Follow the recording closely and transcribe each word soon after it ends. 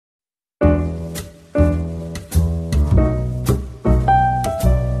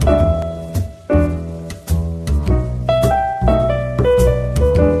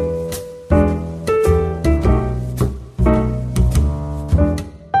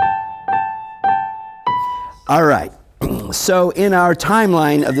All right. So in our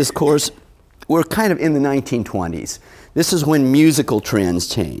timeline of this course, we're kind of in the 1920s. This is when musical trends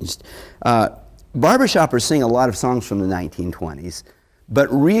changed. Barbershoppers sing a lot of songs from the 1920s, but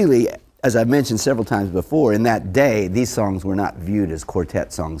really, as I've mentioned several times before, in that day, these songs were not viewed as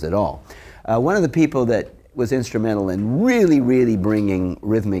quartet songs at all. One of the people that was instrumental in really bringing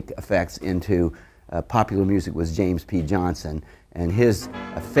rhythmic effects into popular music was James P. Johnson, and his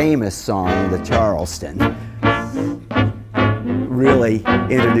famous song, The Charleston, really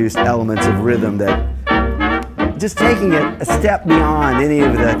introduced elements of rhythm that just taking it a step beyond any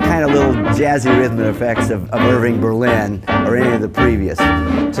of the kind of little jazzy rhythmic effects of Irving Berlin or any of the previous.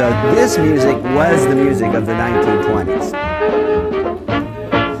 So this music was the music of the 1920s.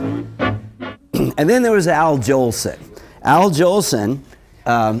 And then there was Al Jolson. Al Jolson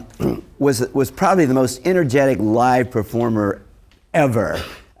was probably the most energetic live performer ever.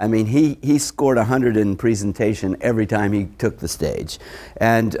 I mean, he scored 100 in presentation every time he took the stage.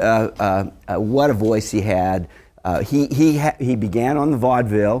 And what a voice he had. He began on the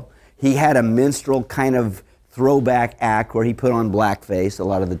vaudeville. He had a minstrel kind of throwback act where he put on blackface a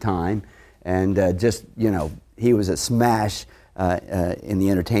lot of the time. And just, you know, he was a smash in the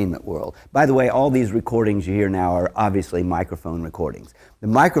entertainment world. By the way, all these recordings you hear now are obviously microphone recordings. The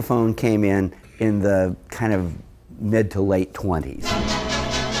microphone came in the kind of mid to late 20s.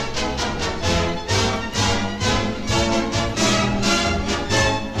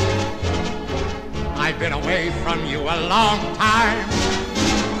 I've been away from you a long time.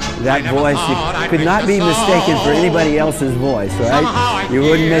 That voice, you could not be mistaken for anybody else's voice, right? You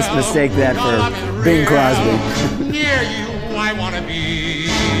wouldn't mistake that for Bing Crosby. Near you, I want to be.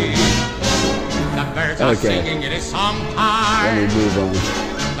 The birds are singing, it is sometime. Let me move on.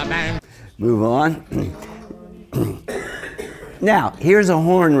 The band. Move on. Now, here's a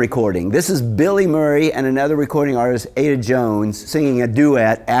horn recording. This is Billy Murray and another recording artist, Ada Jones, singing a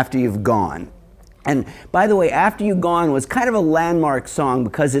duet, After You've Gone. And by the way, After You've Gone was kind of a landmark song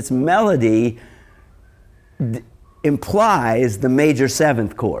because its melody implies the major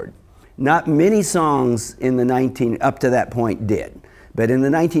seventh chord. Not many songs in the up to that point did. But in the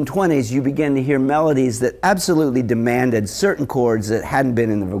 1920s, you began to hear melodies that absolutely demanded certain chords that hadn't been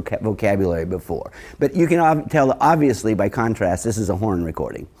in the vocabulary before. But you can tell, obviously, by contrast, this is a horn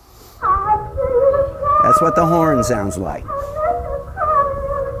recording. That's what the horn sounds like.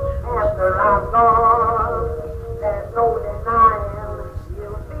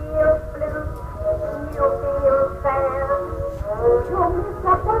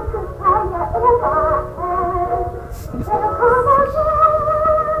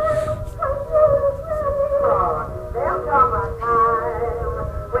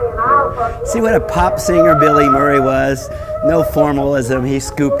 See what a pop singer Billy Murray was? No formalism, he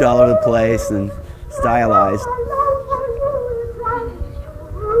scooped all over the place and stylized.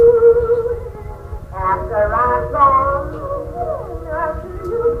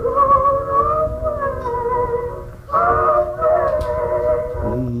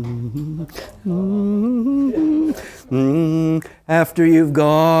 After you've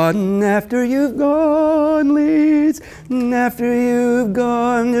gone, leads, after you've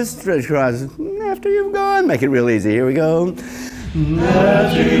gone, just stretch across, after you've gone, make it real easy, here we go.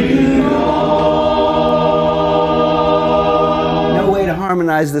 After you've gone. No way to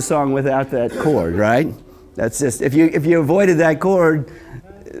harmonize the song without that chord, right? That's just, if you avoided that chord,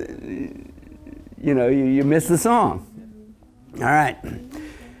 you know, you miss the song. All right.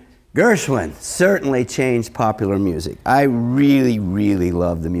 Gershwin certainly changed popular music. I really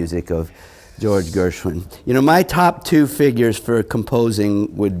love the music of George Gershwin. You know, my top two figures for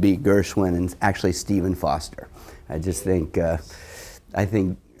composing would be Gershwin and actually Stephen Foster. I just think, I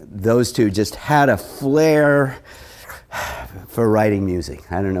think those two just had a flair for writing music.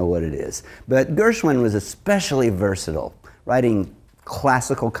 I don't know what it is. But Gershwin was especially versatile, writing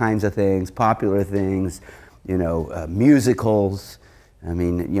classical kinds of things, popular things, you know, musicals. I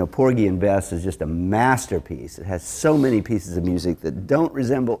mean, you know, Porgy and Bess is just a masterpiece. It has so many pieces of music that don't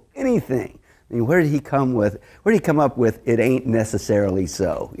resemble anything. I mean, where did he come up with "It Ain't Necessarily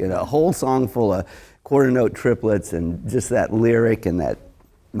So"? You know, a whole song full of quarter note triplets and just that lyric and that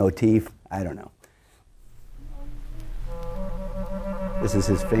motif. I don't know. This is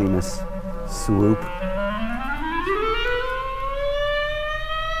his famous swoop.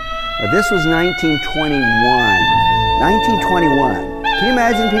 Now, this was 1921. 1921. Can you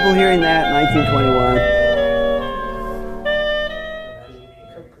imagine people hearing that in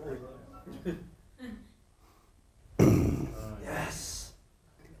 1921? Yes.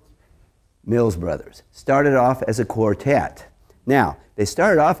 Mills Brothers started off as a quartet. Now, they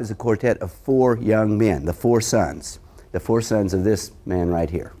started off as a quartet of 4 young men, the 4 sons of this man right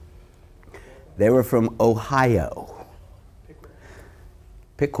here. They were from Ohio.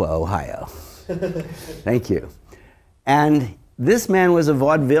 Piqua, Ohio. Thank you. And this man was a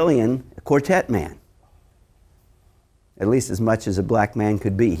vaudevillian quartet man, at least as much as a black man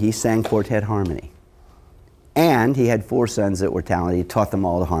could be. He sang quartet harmony. And he had 4 sons that were talented. He taught them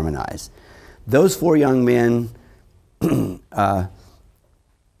all to harmonize. Those 4 young men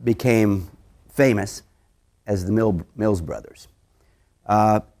became famous as the Mills Brothers.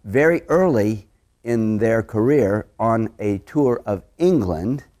 Very early in their career, on a tour of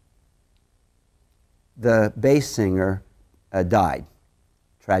England, the bass singer died,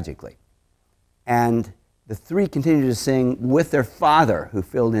 tragically. And the 3 continued to sing with their father, who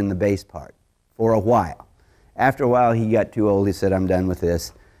filled in the bass part, for a while. After a while, he got too old. He said, I'm done with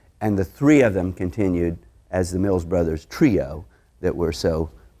this. And the 3 of them continued as the Mills Brothers trio that we're so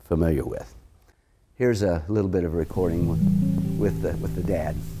familiar with. Here's a little bit of a recording with the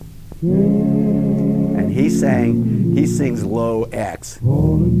dad. And he sings low X.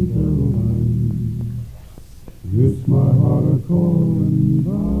 It's my heart a calling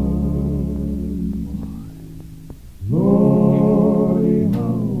Lordy,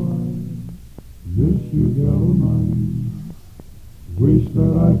 how I miss you, Caroline. Wish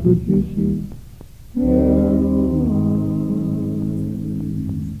that I could kiss you, Caroline.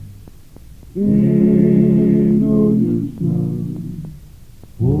 Ain't no use now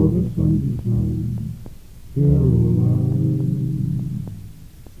for the sun to shine, Caroline,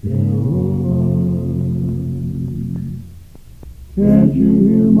 Caroline. Can't you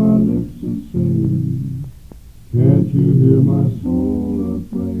hear my lips a-saying? Can't you hear my soul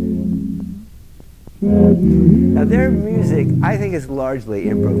a-praying? Can't you hear? Now their music, I think, is largely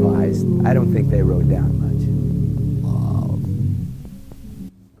improvised. I don't think they wrote down much.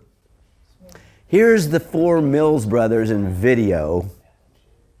 Here's the 4 Mills Brothers in video,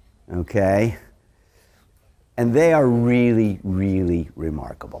 okay? And they are really, really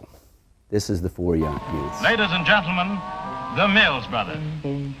remarkable. This is the 4 young youths. Ladies and gentlemen, the Mills Brothers.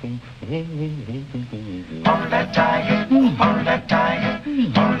 Hold that tiger, hold that tiger,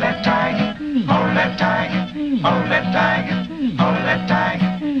 hold that tiger, hold that tiger, hold that tiger, hold that tiger,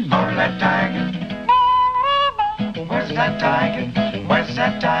 hold that tiger. Where's that tiger? Where's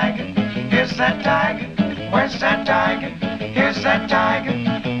that tiger? Here's that tiger. Where's that tiger? Here's that tiger.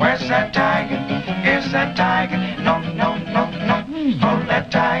 Where's that tiger? Here's that tiger. No, no, no, no. Hold that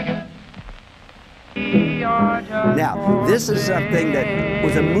tiger. Now, this is something that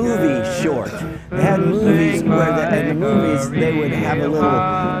was a movie short. They had movies where in the movies they would have a little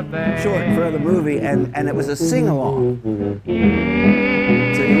short for the movie, and it was a sing-along. So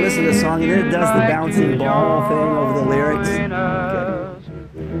you listen to the song, and then it does the bouncing ball thing over the lyrics. Okay.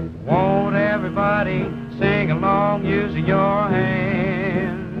 Won't everybody sing along using your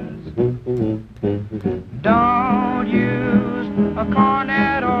hands? Don't use a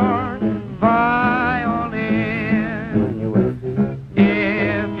cornet or violin.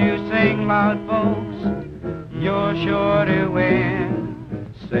 If you sing loud, folks, you're sure to win.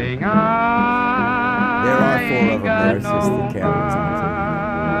 Sing I There are 4 of them. got There's just the cameras on.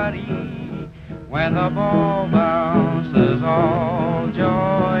 nobody. When the ball bounces, all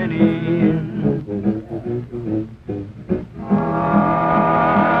join in.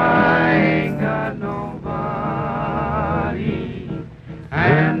 I ain't got nobody,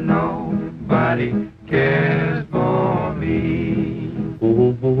 and nobody cares for me.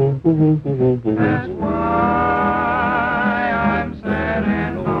 That's why I'm sad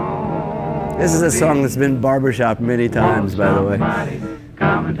and lonely. This is a song that's been Barbershop many times, by the way.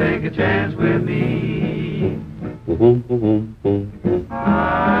 Come and take a chance with me.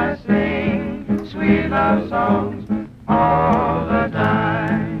 I sing sweet love songs all the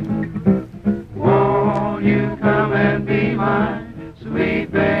time. Won't you come and be mine,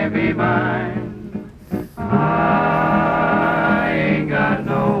 sweet baby mine? I ain't got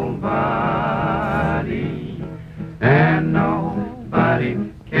nobody, and nobody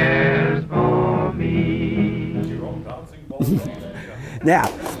cares for me. Now,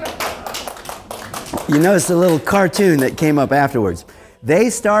 you notice the little cartoon that came up afterwards. They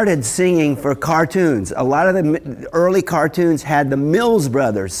started singing for cartoons. A lot of the early cartoons had the Mills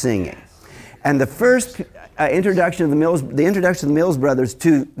Brothers singing. And the first introduction of the Mills Brothers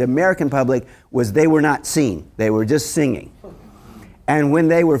to the American public was they were not seen. They were just singing. And when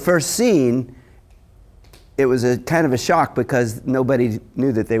they were first seen, it was a kind of a shock because nobody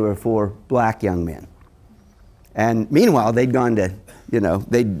knew that they were 4 black young men. And meanwhile, they'd gone to,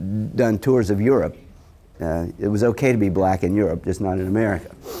 they'd done tours of Europe It was okay to be black in Europe, just not in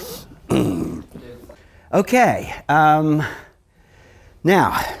America. Okay, now,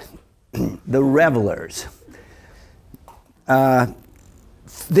 the Revelers.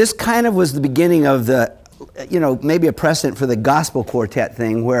 This kind of was the beginning of the, you know, maybe a precedent for the gospel quartet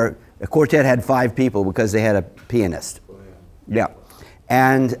thing, where a quartet had 5 people because they had a pianist. Yeah.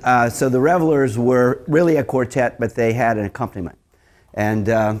 And so the Revelers were really a quartet, but they had an accompaniment.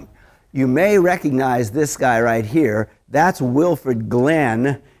 And you may recognize this guy right here. That's Wilfred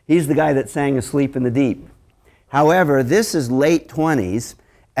Glenn. He's the guy that sang Asleep in the Deep. However, this is late 20s,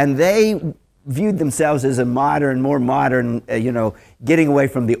 and they viewed themselves as a modern, more modern, you know, getting away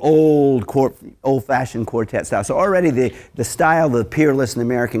from the old-fashioned quartet style. So already the style of the peerless and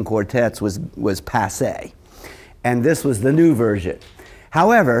American quartets was passé. And this was the new version.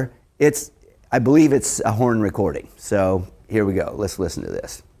 However, I believe it's a horn recording. So here we go. Let's listen to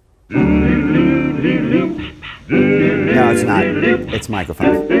this. No, it's not. It's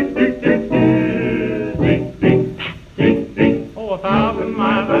microphone. Oh, 1,000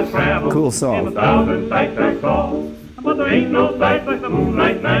 miles I traveled, Cool song. and 1,000 sights I saw, but there ain't no sight like the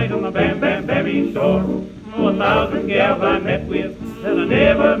moonlight night on the Bam Bam Bammy shore. Oh, 1,000 gals I met with that I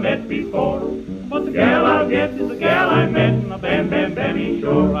never met before, but the gal I get is the gal I met on the Bam Bam Bammy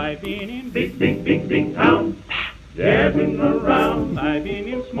shore. I've been in big, big, big, big towns, jazzing around. I've been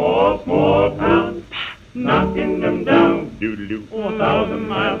in small, small towns, knocking them down. Doodle-doo. Oh, 1,000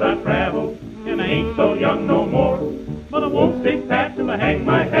 miles I traveled, and I ain't so young no more, but I won't stay pat till I hang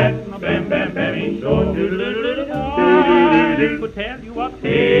my hat on the Bam Bam Bammy shore. I could tell you a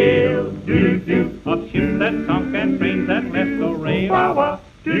tale of ships that sunk and trains that left the rail.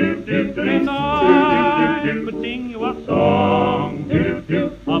 And I could sing you a song of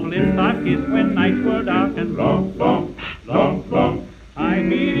lips I kissed when nights were dark and long, long, long, long. I've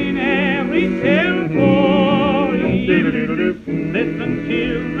been in every territory. Listen,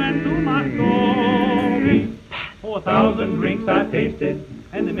 children, to my story. Oh, 1,000 drinks I tasted,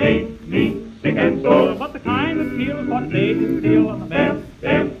 and they made me sick and sore. But the kind that kills what they distill on the Bam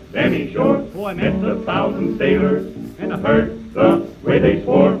Bam Bammy shore. Oh, I met 1,000 sailors, and I heard the way they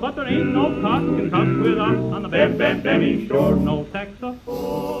swore. But there ain't no talk can talk with us on the Bam Bam Bammy shore. No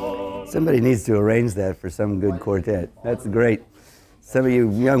saxophone. Somebody needs to arrange that for some good quartet. That's great. Some of you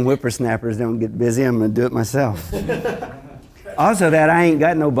young whippersnappers don't get busy. I'm going to do it myself. Also, that I Ain't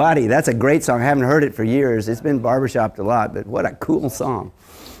Got No Body. That's a great song. I haven't heard it for years. It's been barbershopped a lot, but what a cool song.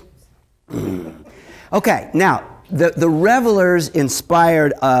 Okay, now, the Revelers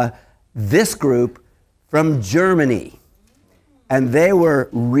inspired this group from Germany. And they were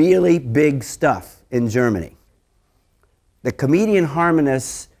really big stuff in Germany. The comedian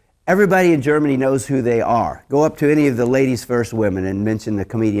harmonists, everybody in Germany knows who they are. Go up to any of the ladies' first women and mention the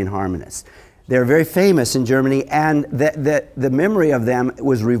comedian harmonists. They're very famous in Germany, and the memory of them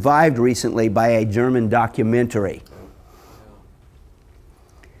was revived recently by a German documentary.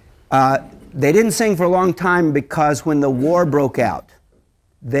 They didn't sing for a long time because when the war broke out,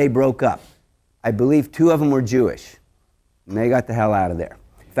 they broke up. I believe 2 of them were Jewish, and they got the hell out of there.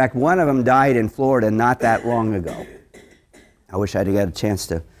 In fact, one of them died in Florida not that long ago. I wish I'd got a chance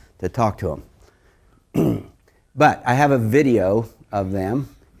to talk to him. But I have a video of them.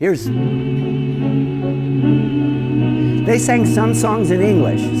 Here's... They sang some songs in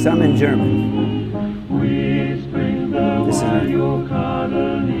English, some in German. This is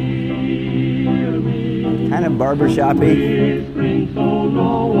kind of barbershop-y.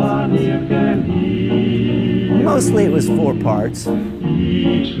 Mostly it was 4 parts.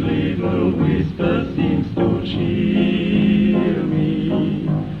 Each little whisper seems to cheer me.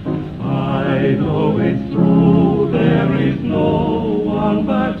 I know it's true, there is no one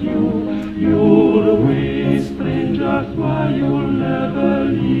but you. You'll whispering just why you'll never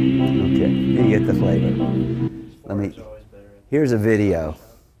leave. Okay, you get the flavor. Here's a video.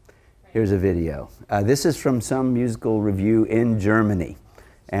 Here's a video. This is from some musical review in Germany,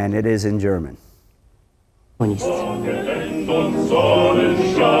 and it is in German.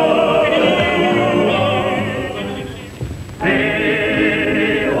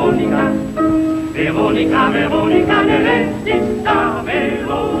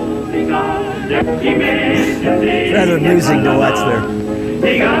 Rather amusing to watch there.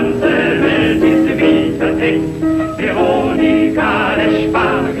 Die ganze Welt ist wie verdeckt. Veronika, der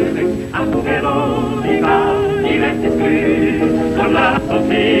Spargel. Ach du Veronika, die Welt ist grün. Und lass uns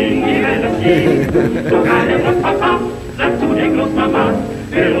singen, die Welt ist grün. Sogar der Großpapa sagt zu der Großmama,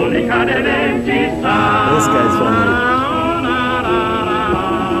 Veronika, der Welt ist da. This guy's funny.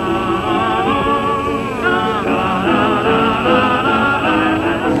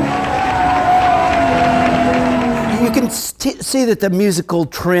 see that the musical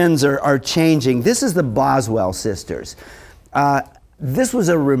trends are changing, this is the Boswell sisters. This was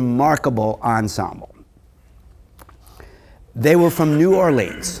a remarkable ensemble. They were from New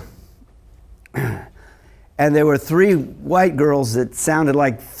Orleans. And there were 3 white girls that sounded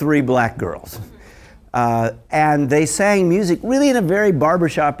like 3 black girls. And they sang music really in a very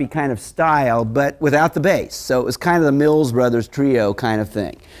barbershop-y kind of style, but without the bass. So it was kind of the Mills Brothers trio kind of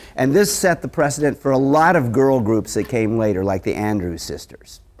thing. And this set the precedent for a lot of girl groups that came later, like the Andrews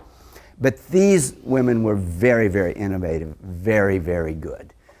Sisters. But these women were very, very innovative, very, very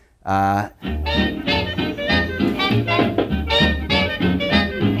good.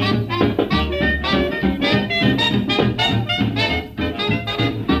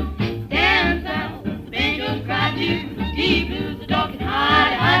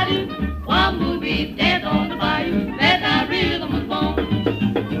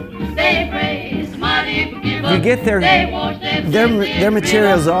 You get their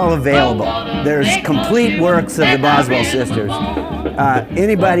materials all available. There's complete works of the Boswell sisters.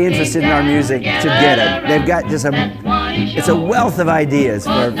 Anybody interested in our music should get it. They've got just it's a wealth of ideas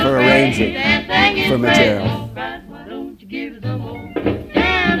for arranging for material.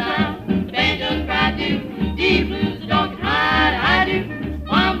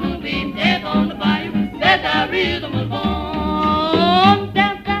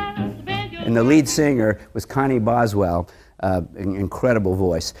 And the lead singer was Connie Boswell, an incredible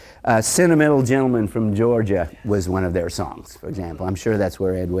voice. Sentimental Gentleman from Georgia was one of their songs, for example. I'm sure that's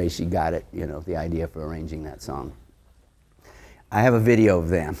where Ed Wacey got it, you know, the idea for arranging that song. I have a video of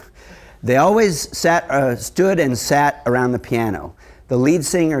them. They always stood and sat around the piano. The lead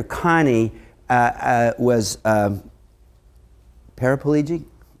singer, Connie, was paraplegic.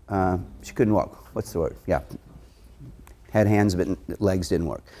 She couldn't walk. What's the word? Yeah. Had hands, but legs didn't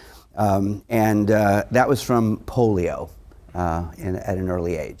work. That was from polio at an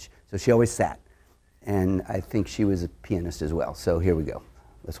early age. So she always sat. And I think she was a pianist as well. So here we go.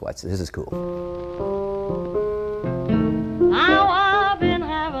 Let's watch this. This is cool. Now I've been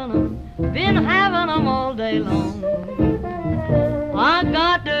having them all day long. I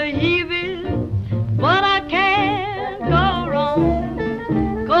got the heavies, but I can't go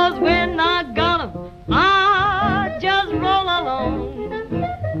wrong. 'Cause when I got them, I just roll along.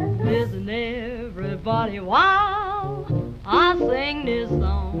 Listen, everybody, while I sing this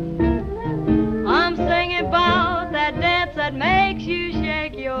song, I'm singing about that dance that makes you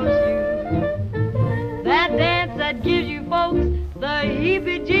shake your shoes. That dance that gives you folks the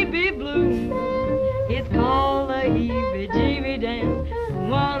heebie-jeebie blues. It's called the heebie-jeebie dance.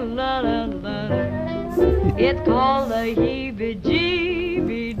 It's called the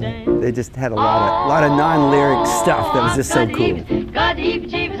heebie-jeebie dance. They just had a lot of non-lyric stuff that was just so cool. Got the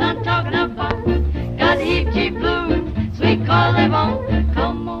heebie-jeebies I'm talking about. Got the heebie-jeebie blues. Sweet collarbone.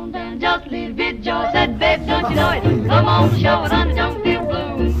 Come on down just a little bit, Joe. Said, babe, don't you know it? Come on, show it on the don't feel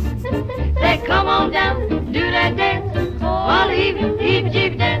blue. Say, come on down, do that dance. Call the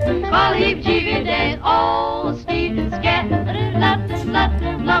heebie-jeebie dance. Call the heebie-jeebie dance. All Steve and scat.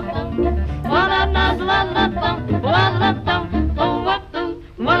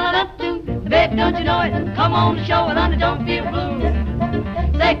 Babe, don't you know it? Come on, show it on the don't feel blue.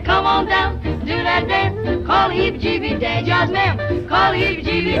 Say, come on down, do that dance. Call the heebie-jeebie dance. Yes, ma'am. Call the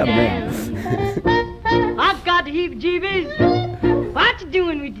heebie-jeebie dance. I've got the heebie-jeebies. What you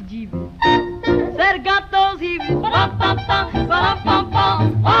doing with the jeebies? Said I got those heebies.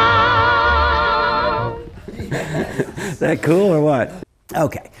 Is that cool or what?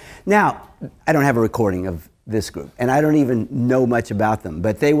 Okay. Now, I don't have a recording of this group, and I don't even know much about them,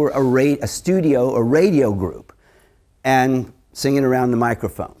 but they were a radio group, and singing around the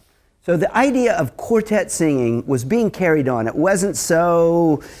microphone. So the idea of quartet singing was being carried on. It wasn't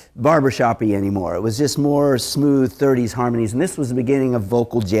so barbershop-y anymore. It was just more smooth 30s harmonies, and this was the beginning of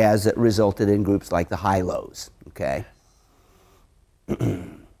vocal jazz that resulted in groups like the Hi-Lo's, okay?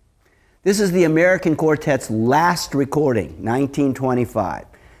 This is the American Quartet's last recording, 1925.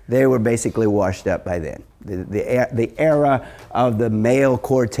 They were basically washed up by then. The era of the male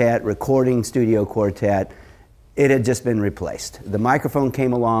quartet, recording studio quartet, it had just been replaced. The microphone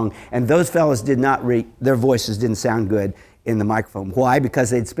came along, and those fellas did not, their voices didn't sound good in the microphone. Why?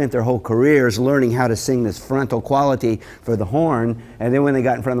 Because they'd spent their whole careers learning how to sing this frontal quality for the horn, and then when they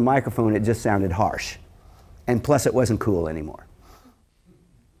got in front of the microphone, it just sounded harsh. And plus, it wasn't cool anymore.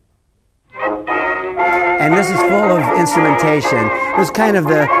 And this is full of instrumentation. It was kind of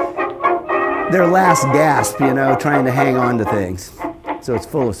their last gasp, you know, trying to hang on to things. So it's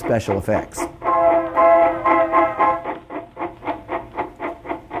full of special effects.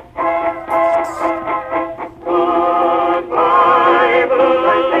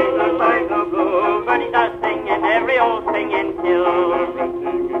 you.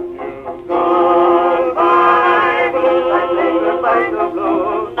 Goodbye, blue. I say goodbye to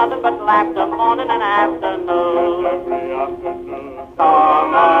blue. Nothing but laughter morning and afternoon.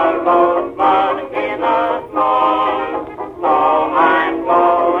 Summer rose bud in a song. So I'm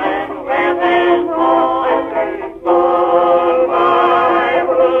going where there's more. Goodbye,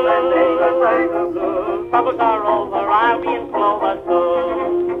 blue. I say goodbye to blue. Troubles are over. I'll be in clover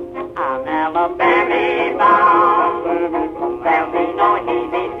soon. I'm Alabama bound. There'll be no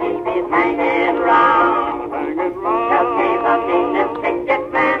heebie-jeebies hanging round. Just gave the meanest picket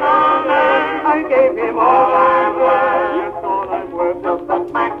man on earth. I gave him all I'm worth. You thought I'm worth. So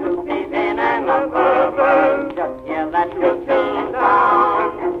put my 2 feet in and a purpose. Just hear that choo-choo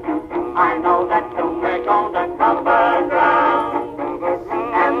sound. I know that soon we're gonna cover ground.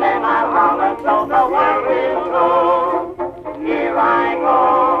 And then I'll holler so the world will know. Here I go.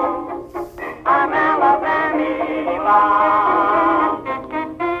 I'm Alabama bound.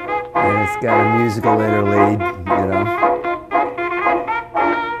 And it's got a musical interlude, you know.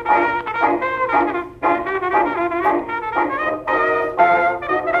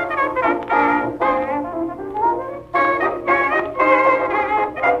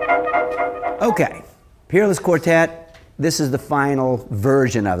 Okay, Peerless Quartet, this is the final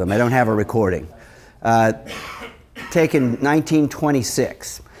version of them. I don't have a recording. Taken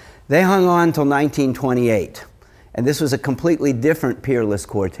 1926. They hung on until 1928, and this was a completely different Peerless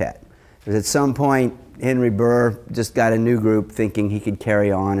Quartet. Because at some point, Henry Burr just got a new group thinking he could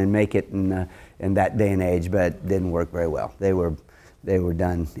carry on and make it in that day and age, but it didn't work very well. They were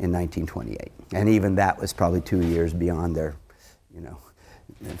done in 1928, and even that was probably 2 years beyond their, you know,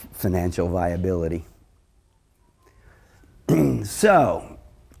 financial viability. So,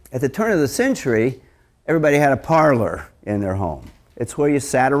 at the turn of the century, everybody had a parlor in their home. It's where you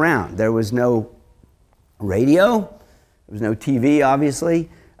sat around. There was no radio, there was no TV, obviously.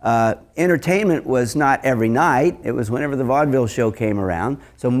 Entertainment was not every night. It was whenever the vaudeville show came around.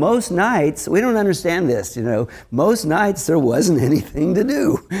 So most nights, we don't understand this, you know, most nights there wasn't anything to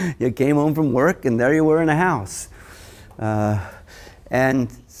do. You came home from work and there you were in a house.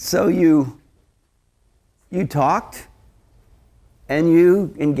 And so you talked and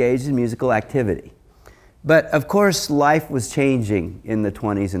you engaged in musical activity. But of course, life was changing in the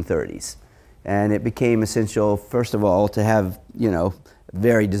 20s and 30s. And it became essential, first of all, to have, you know,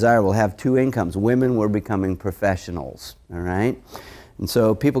 very desirable, have 2 incomes. Women were becoming professionals, all right? And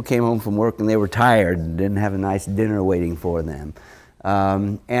so people came home from work and they were tired and didn't have a nice dinner waiting for them.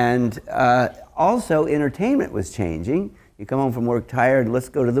 Also, entertainment was changing. You come home from work tired, let's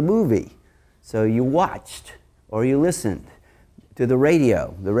go to the movie. So you watched or you listened to the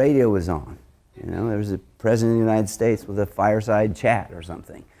radio. The radio was on. You know, there was a president of the United States with a fireside chat or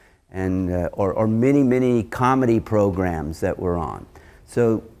something. And, or many, many comedy programs that were on.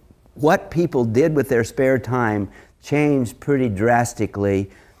 So what people did with their spare time changed pretty drastically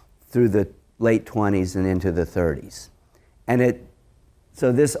through the late 20s and into the 30s. And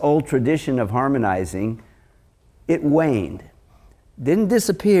so this old tradition of harmonizing, it waned. Didn't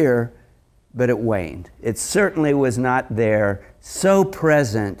disappear, but it waned. It certainly was not there, so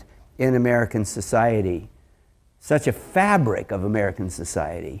present in American society, such a fabric of American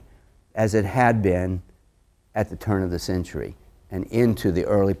society as it had been at the turn of the century and into the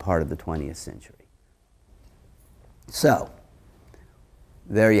early part of the 20th century. So,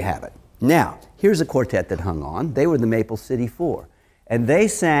 there you have it. Now, here's a quartet that hung on. They were the Maple City Four. And they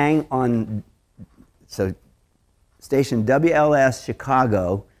sang on, so station WLS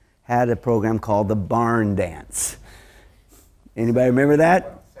Chicago had a program called the Barn Dance. Anybody remember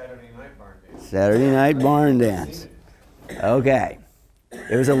that? Saturday Night Barn Dance. Saturday Night Barn Dance. Okay.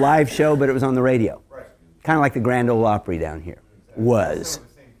 It was a live show, but it was on the radio. Right. Kind of like the Grand Ole Opry down here. Exactly. Was. Some of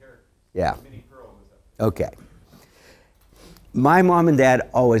the same characters. Yeah. Minnie Pearl was up. Okay. My mom and dad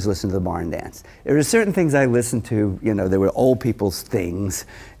always listened to the Barn Dance. There were certain things I listened to, you know, they were old people's things,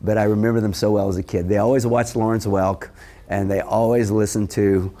 but I remember them so well as a kid. They always watched Lawrence Welk, and they always listened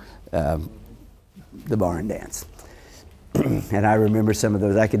to the Barn Dance. And I remember some of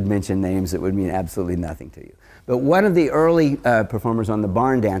those. I could mention names that would mean absolutely nothing to you. But one of the early performers on the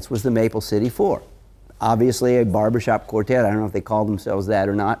Barn Dance was the Maple City Four. Obviously a barbershop quartet. I don't know if they called themselves that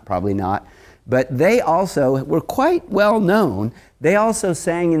or not, probably not. But they also were quite well known. They also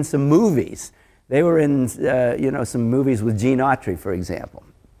sang in some movies. They were in you know, some movies with Gene Autry, for example.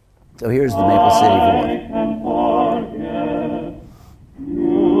 So here's the Maple City Four.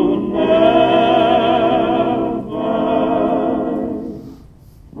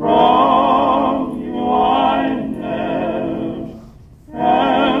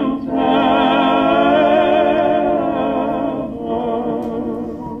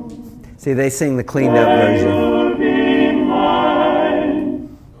 See, they sing the cleaned up version.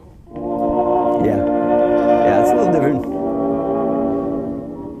 Yeah. Yeah, it's a little different.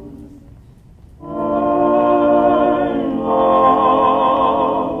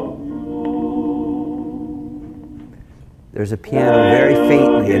 There's a piano very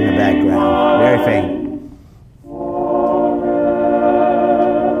faintly in the background, very faint.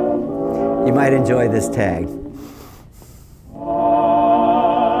 You might enjoy this tag.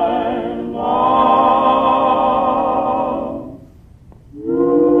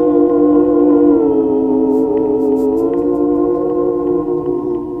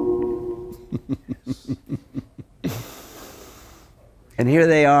 And here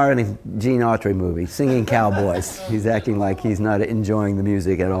they are in a Gene Autry movie, singing cowboys. He's acting like he's not enjoying the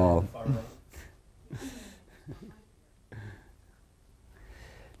music at all.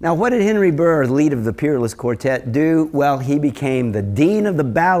 Now, what did Henry Burr, the lead of the Peerless Quartet, do? Well, he became the dean of the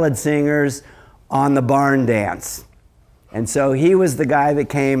ballad singers on the barn dance. And so he was the guy that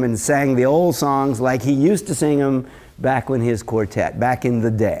came and sang the old songs like he used to sing them back when his quartet, back in the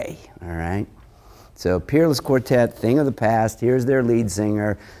day, all right? So Peerless Quartet, thing of the past, here's their lead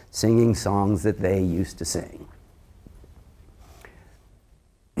singer singing songs that they used to sing.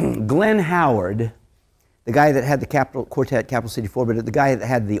 Glenn Howard, the guy that had the quartet, Capital City 4, but the guy that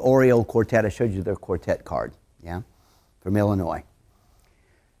had the Oriole Quartet, I showed you their quartet card, yeah, from Illinois.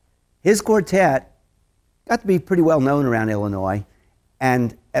 His quartet got to be pretty well known around Illinois,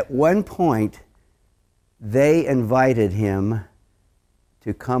 and at one point they invited him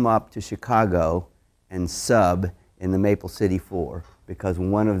to come up to Chicago and sub in the Maple City 4 because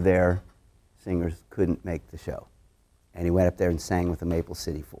one of their singers couldn't make the show. And he went up there and sang with the Maple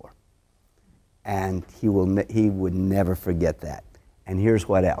City 4. And he would never forget that. And here's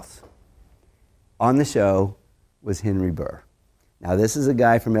what else. On the show was Henry Burr. Now this is a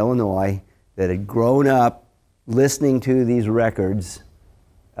guy from Illinois that had grown up listening to these records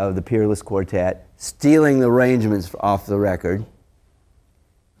of the Peerless Quartet, stealing the arrangements off the record.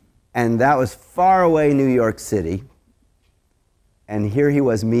 And that was far away New York City. And here he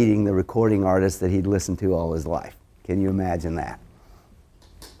was meeting the recording artist that he'd listened to all his life. Can you imagine that?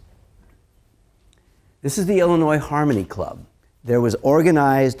 This is the Illinois Harmony Club. There was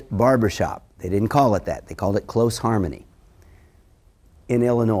organized barbershop. They didn't call it that. They called it Close Harmony in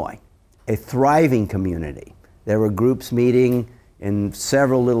Illinois, a thriving community. There were groups meeting in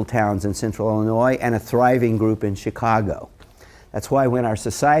several little towns in central Illinois and a thriving group in Chicago. That's why when our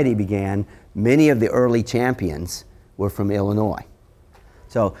society began, many of the early champions were from Illinois.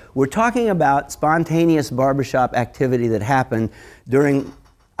 So we're talking about spontaneous barbershop activity that happened during,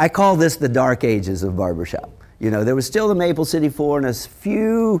 I call this the dark ages of barbershop. You know, there was still the Maple City 4 and a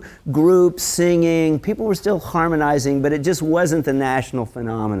few groups singing. People were still harmonizing, but it just wasn't the national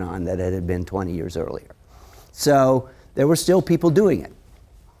phenomenon that it had been 20 years earlier. So there were still people doing it.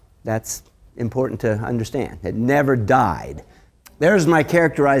 That's important to understand. It never died. There's my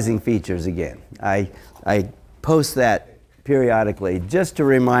characterizing features again. I post that periodically just to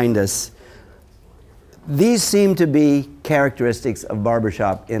remind us. These seem to be characteristics of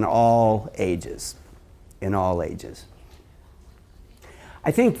barbershop in all ages. In all ages. I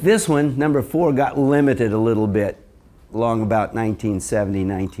think this one, number 4, got limited a little bit along about 1970,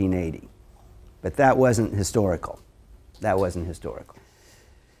 1980. But that wasn't historical. That wasn't historical.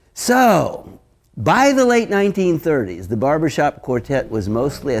 So, by the late 1930s, the barbershop quartet was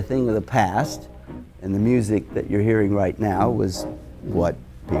mostly a thing of the past, and the music that you're hearing right now was what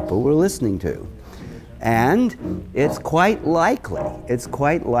people were listening to. And it's quite likely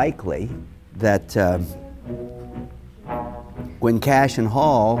that when Cash and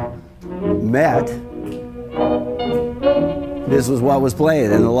Hall met, this was what was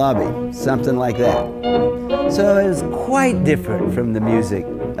playing in the lobby, something like that. So it was quite different from the music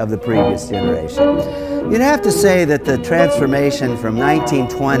of the previous generation. You'd have to say that the transformation from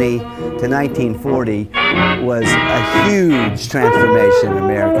 1920 to 1940 was a huge transformation in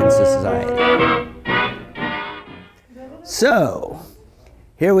American society. So,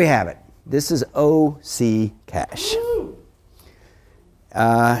 here we have it. This is O.C. Cash.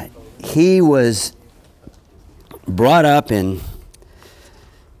 He was brought up in,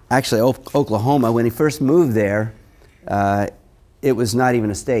 actually, Oklahoma. When he first moved there, it was not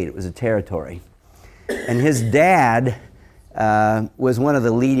even a state, it was a territory. And his dad was one of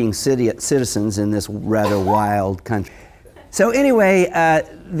the leading citizens in this rather wild country. So anyway,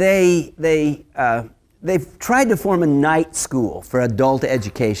 they've tried to form a night school for adult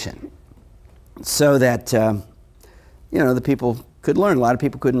education so that, you know, the people could learn. A lot of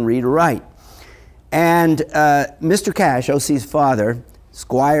people couldn't read or write. And Mr. Cash, O.C.'s father,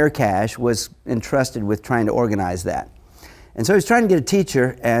 Squire Cash, was entrusted with trying to organize that. And so he was trying to get a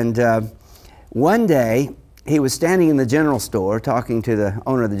teacher, and one day he was standing in the general store talking to the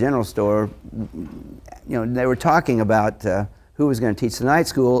owner of the general store. You know, they were talking about who was going to teach the night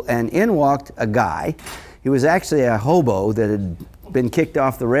school, and in walked a guy. He was actually a hobo that had been kicked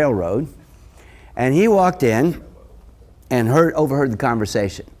off the railroad, and he walked in and overheard the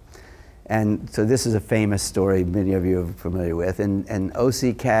conversation. And so this is a famous story many of you are familiar with. And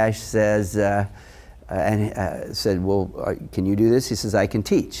O.C. Cash says, said, well, can you do this? He says, I can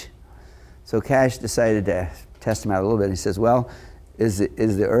teach. So Cash decided to test him out a little bit. He says, well, is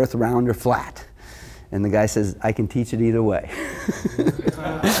the earth round or flat? And the guy says, I can teach it either way.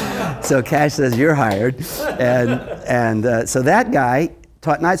 So Cash says, you're hired. And so that guy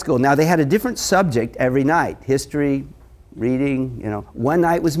taught night school. Now they had a different subject every night: history, reading, you know. One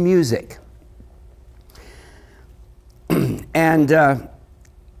night was music. And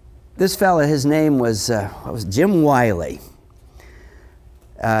this fella, his name was Jim Wiley.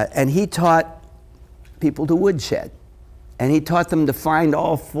 And he taught people to woodshed. And he taught them to find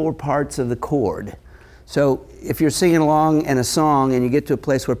all 4 parts of the chord. So if you're singing along in a song and you get to a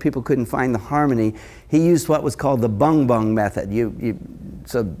place where people couldn't find the harmony, he used what was called the bung-bung method.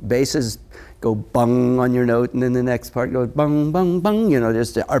 So basses go bung on your note, and then the next part goes bung, bung, bung, you know,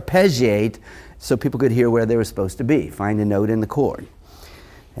 just to arpeggiate so people could hear where they were supposed to be, find a note in the chord.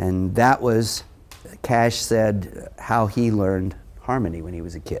 And that was, Cash said, how he learned harmony when he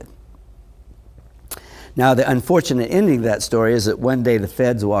was a kid. Now the unfortunate ending of that story is that one day the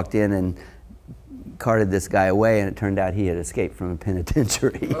feds walked in and carted this guy away, and it turned out he had escaped from a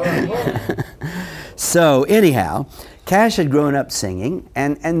penitentiary. So anyhow, Cash had grown up singing,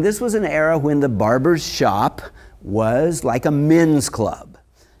 and this was an era when the barber's shop was like a men's club,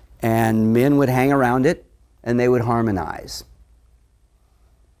 and men would hang around it and they would harmonize.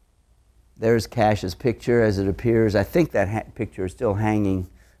 There's Cash's picture as it appears. I think that picture is still hanging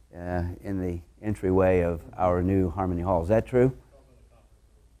in the entryway of our new Harmony Hall. Is that true?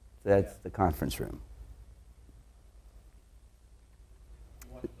 That's the conference room.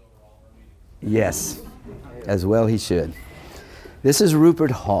 Yes, as well he should. This is Rupert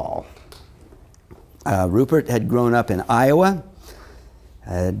Hall. Rupert had grown up in Iowa,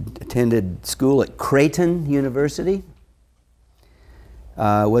 had attended school at Creighton University,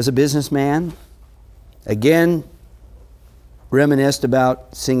 was a businessman. Again, reminisced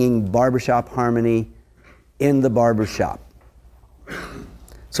about singing barbershop harmony in the barbershop.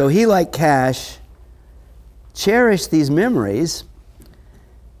 So he, like Cash, cherished these memories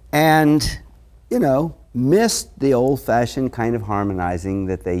and, you know, missed the old-fashioned kind of harmonizing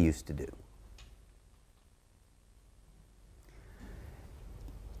that they used to do.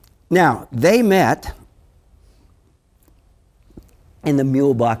 Now, they met in the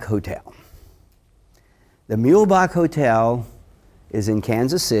Muehlebach Hotel. The Muehlebach Hotel is in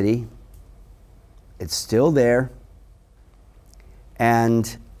Kansas City. It's still there.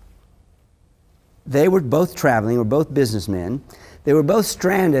 And they were both traveling, were both businessmen. They were both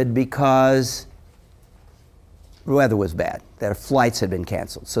stranded because the weather was bad. Their flights had been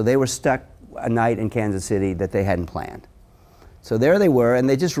canceled. So they were stuck a night in Kansas City that they hadn't planned. So there they were, and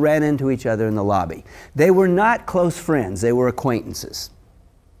they just ran into each other in the lobby. They were not close friends. They were acquaintances.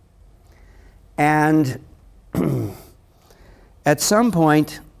 And at some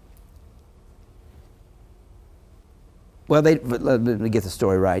point, well, let me get the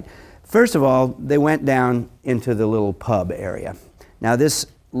story right. First of all, they went down into the little pub area. Now this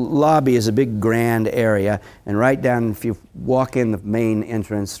lobby is a big grand area, and right down, if you walk in the main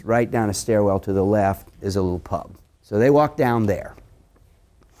entrance, right down a stairwell to the left is a little pub. So they walked down there,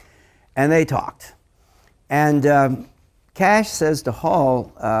 and they talked. And Cash says to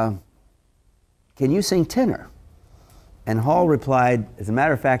Hall, can you sing tenor? And Hall replied, as a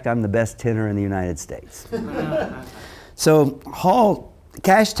matter of fact, I'm the best tenor in the United States. So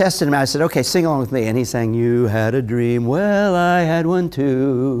Cash tested him out. I said, okay, sing along with me. And he sang, you had a dream. Well, I had one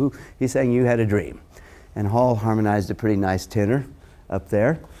too. He sang, you had a dream. And Hall harmonized a pretty nice tenor up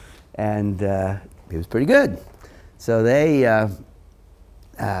there. And he was pretty good. So they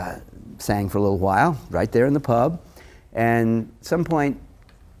sang for a little while, right there in the pub. And at some point,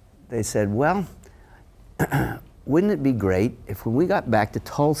 they said, well, wouldn't it be great if when we got back to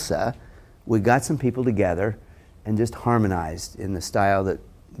Tulsa, we got some people together and just harmonized in the style that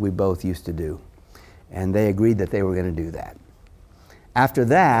we both used to do? And they agreed that they were going to do that. After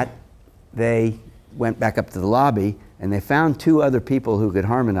that, they went back up to the lobby, and they found 2 other people who could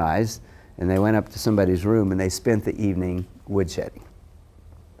harmonize, and they went up to somebody's room, and they spent the evening woodshedding.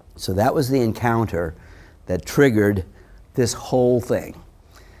 So that was the encounter that triggered this whole thing.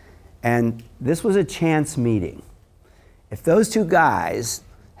 And this was a chance meeting. If those two guys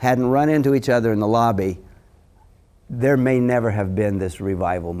hadn't run into each other in the lobby, there may never have been this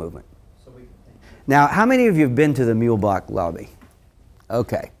revival movement. Now, how many of you have been to the Mulebach lobby?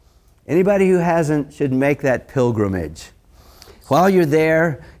 Okay. Anybody who hasn't should make that pilgrimage. While you're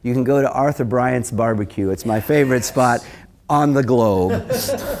there, you can go to Arthur Bryant's Barbecue. It's my favorite spot on the globe.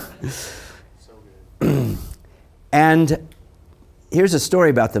 And here's a story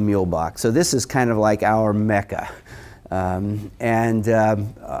about the Mulebach. So this is kind of like our Mecca.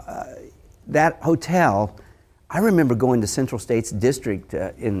 That hotel, I remember going to Central States District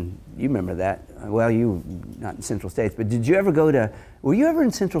you remember that? Well, you, not in Central States, but did you ever go to, were you ever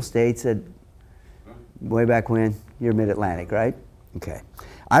in Central States way back when? You're Mid-Atlantic, right? Okay.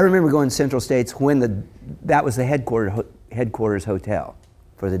 I remember going to Central States when that was the headquarters hotel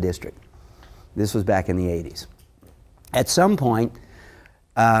for the district. This was back in the 80s. At some point,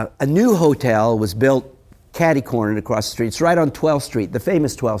 a new hotel was built catty-cornered across the street. It's right on 12th Street, the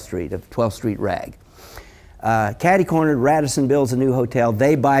famous 12th Street, of 12th Street Rag. Catty-cornered, Radisson builds a new hotel.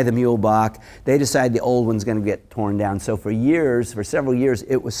 They buy the Mulebach. They decide the old one's going to get torn down. So for several years,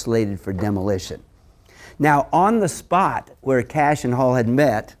 it was slated for demolition. Now, on the spot where Cash and Hall had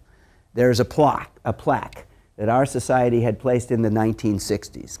met, there's a plaque that our society had placed in the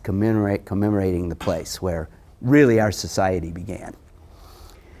 1960s, commemorating the place where really our society began.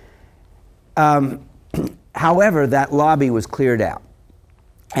 However, that lobby was cleared out.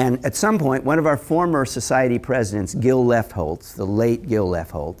 And at some point, one of our former society presidents, Gil Leftholtz, the late Gil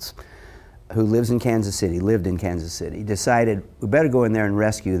Leftholtz, who lived in Kansas City, decided we better go in there and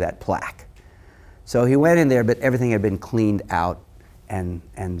rescue that plaque. So he went in there, but everything had been cleaned out and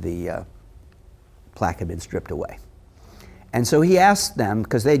the plaque had been stripped away. And so he asked them,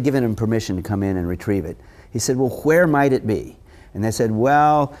 because they'd given him permission to come in and retrieve it, he said, well, where might it be? And they said,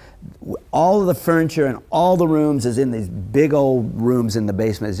 well, all of the furniture and all the rooms is in these big old rooms in the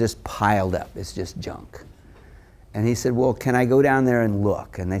basement. It's just piled up. It's just junk. And he said, well, can I go down there and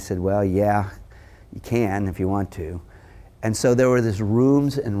look? And they said, well, yeah, you can if you want to. And so there were these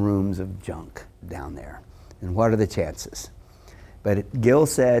rooms and rooms of junk down there. And what are the chances? But Gil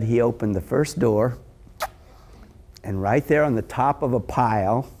said he opened the first door, and right there on the top of a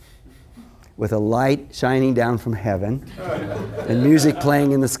pile, with a light shining down from heaven and music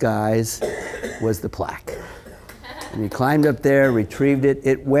playing in the skies, was the plaque. And he climbed up there, retrieved it.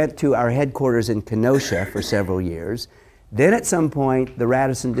 It went to our headquarters in Kenosha for several years. Then at some point, the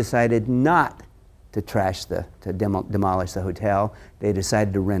Radisson decided not to demolish the hotel. They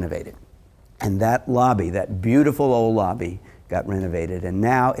decided to renovate it. And that lobby, that beautiful old lobby, got renovated. And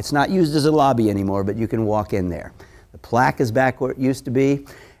now it's not used as a lobby anymore, but you can walk in there. The plaque is back where it used to be.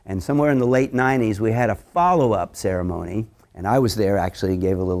 And somewhere in the late 90s, we had a follow-up ceremony, and I was there actually and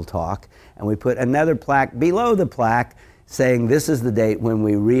gave a little talk, and we put another plaque below the plaque saying this is the date when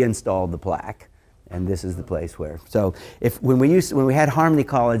we reinstalled the plaque, and this is the place where. So when we had Harmony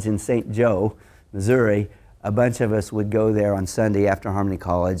College in St. Joe, Missouri, a bunch of us would go there on Sunday after Harmony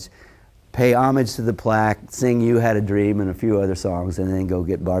College, pay homage to the plaque, sing You Had a Dream and a few other songs, and then go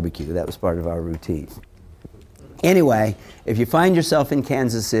get barbecue. That was part of our routine. Anyway, if you find yourself in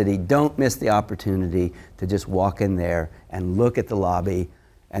Kansas City, don't miss the opportunity to just walk in there and look at the lobby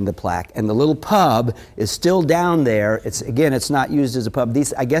and the plaque. And the little pub is still down there. Again, it's not used as a pub.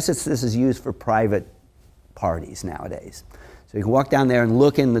 I guess this is used for private parties nowadays. So you can walk down there and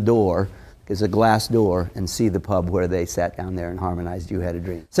look in the door, it's a glass door, and see the pub where they sat down there and harmonized You Had a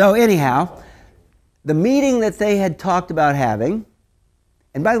Dream. So anyhow, the meeting that they had talked about having,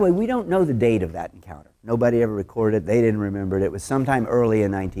 and by the way, we don't know the date of that encounter. Nobody ever recorded it. They didn't remember it. It was sometime early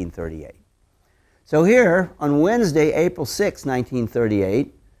in 1938. So here, on Wednesday, April 6,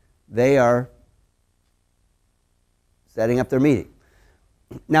 1938, they are setting up their meeting.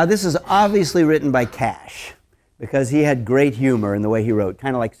 Now, this is obviously written by Cash, because he had great humor in the way he wrote,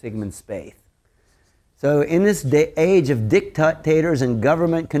 kind of like Sigmund Spaeth. So in this age of dictators and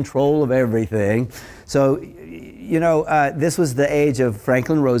government control of everything, so, you know, this was the age of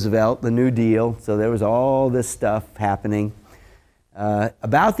Franklin Roosevelt, the New Deal, so there was all this stuff happening.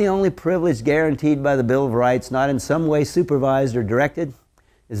 About the only privilege guaranteed by the Bill of Rights, not in some way supervised or directed,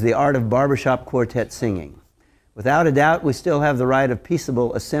 is the art of barbershop quartet singing. Without a doubt, we still have the right of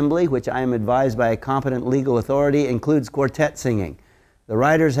peaceable assembly, which I am advised by a competent legal authority includes quartet singing. The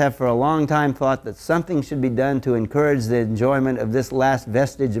writers have for a long time thought that something should be done to encourage the enjoyment of this last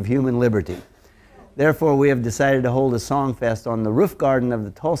vestige of human liberty. Therefore, we have decided to hold a song fest on the roof garden of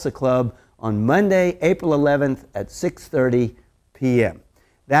the Tulsa Club on Monday, April 11th at 6:30 p.m.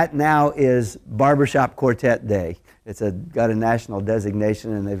 that now is Barbershop Quartet Day. It's got a national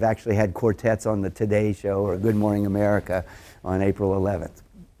designation, and they've actually had quartets on the Today Show or Good Morning America on April 11th.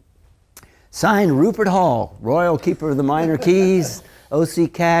 Signed, Rupert Hall, Royal Keeper of the Minor Keys, O.C.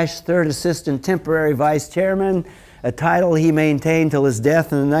 Cash, Third Assistant Temporary Vice Chairman, a title he maintained till his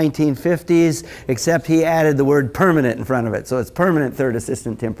death in the 1950s, except he added the word permanent in front of it, so it's Permanent Third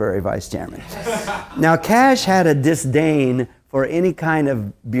Assistant Temporary Vice Chairman. Now, Cash had a disdain for any kind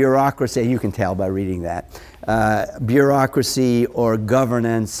of bureaucracy, you can tell by reading that, bureaucracy or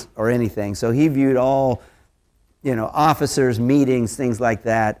governance or anything. So he viewed all, you know, officers, meetings, things like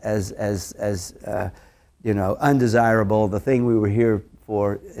that as you know, undesirable. The thing we were here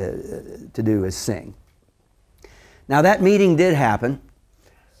for to do is sing. Now that meeting did happen,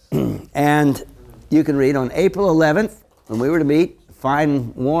 and you can read on April 11th, when we were to meet,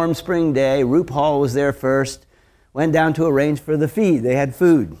 fine warm spring day, Rupe Hall was there first, went down to arrange for the feed. They had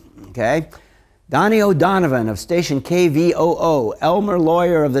food, okay? Donnie O'Donovan of station KVOO, Elmer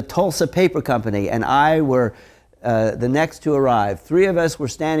Lawyer of the Tulsa Paper Company, and I were the next to arrive. Three of us were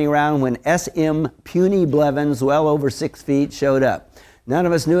standing around when S.M. Puny Blevins, well over 6 feet, showed up. None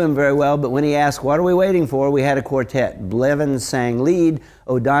of us knew him very well, but when he asked, "What are we waiting for?" we had a quartet. Blevins sang lead,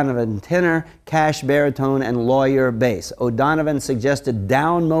 O'Donovan tenor, Cash baritone, and Lawyer bass. O'Donovan suggested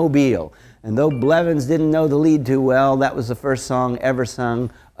Down Mobile, and though Blevins didn't know the lead too well, that was the first song ever sung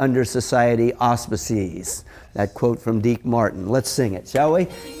under society auspices. That quote from Deke Martin. Let's sing it, shall we?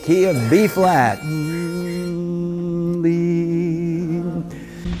 Key of B flat.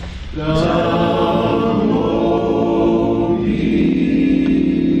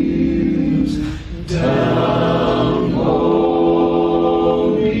 Down Mobile, how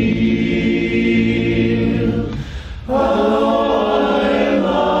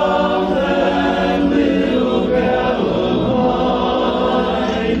I love that little Caroline,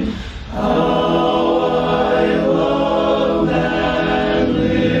 how I love that little Caroline. Down Mobile, down Mobile, how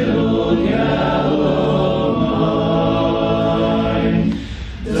I love that little gal of mine.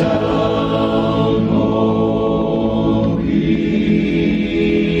 Down Mobile,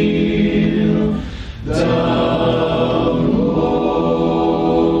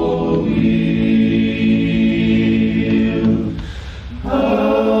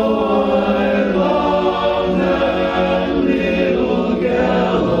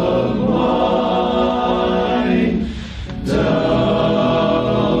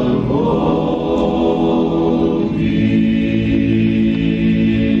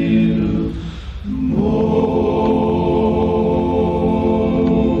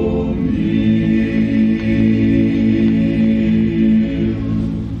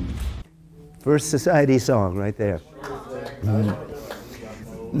 First society song right there.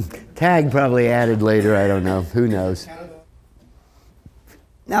 Tag probably added later, I don't know, who knows.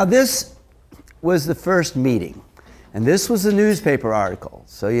 Now this was the first meeting, and this was a newspaper article.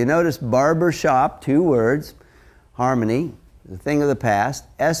 So you notice Barbershop, 2 words, harmony, the thing of the past,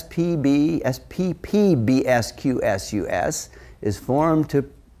 SPPBSQSUS is formed to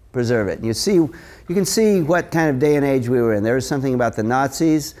preserve it. And you can see what kind of day and age we were in. There was something about the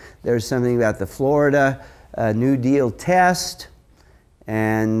Nazis, there was something about the Florida New Deal test,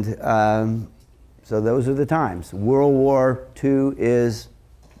 and so those are the times. World War II is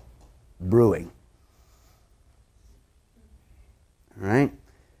brewing. All right?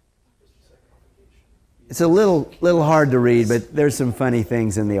 It's a little hard to read, but there's some funny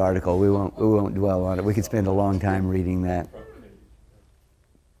things in the article. We won't dwell on it. We could spend a long time reading that.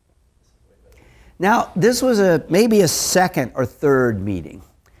 Now, this was maybe a second or third meeting,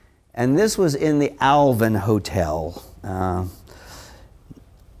 and this was in the Alvin Hotel.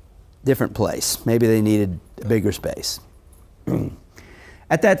 Different place. Maybe they needed a bigger space.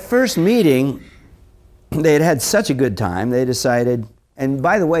 At that first meeting, they had had such a good time, they decided, and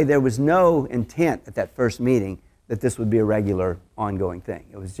by the way, there was no intent at that first meeting that this would be a regular, ongoing thing.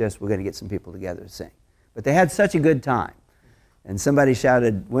 It was just, we're going to get some people together to sing. But they had such a good time. And somebody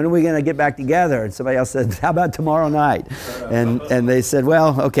shouted, "When are we going to get back together?" And somebody else said, "How about tomorrow night?" And they said,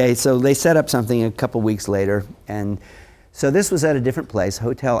 well, okay. So they set up something a couple weeks later. And so this was at a different place,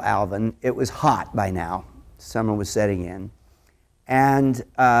 Hotel Alvin. It was hot by now. Summer was setting in. And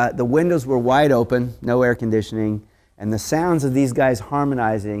the windows were wide open, no air conditioning. And the sounds of these guys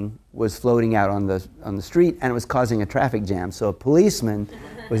harmonizing was floating out on the street, and it was causing a traffic jam. So a policeman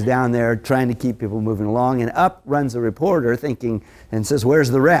was down there trying to keep people moving along, and up runs a reporter thinking, and says, "Where's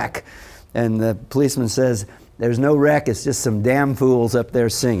the wreck?" And the policeman says, "There's no wreck, it's just some damn fools up there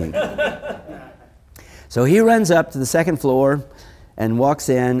singing." So he runs up to the second floor and walks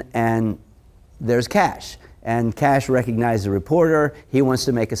in, and there's Cash. and Cash recognized the reporter. He wants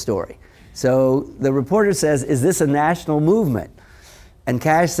to make a story. So the reporter says, is this a national movement? And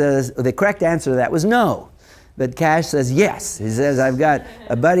Cash says, the correct answer to that was no. But Cash says yes. He says, I've got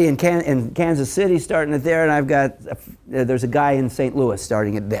a buddy in Kansas City starting it there, and I've got, there's a guy in St. Louis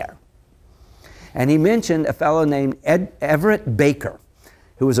starting it there. And he mentioned a fellow named Everett Baker,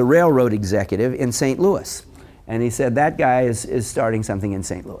 who was a railroad executive in St. Louis. And he said, that guy is starting something in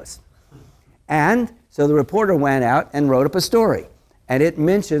St. Louis. And so the reporter went out and wrote up a story. And it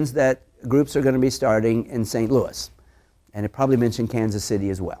mentions that groups are going to be starting in St. Louis. And it probably mentioned Kansas City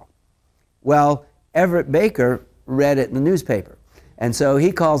as well. Well, Everett Baker read it in the newspaper. And so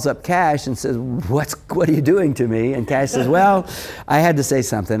he calls up Cash and says, what are you doing to me? And Cash says, well, I had to say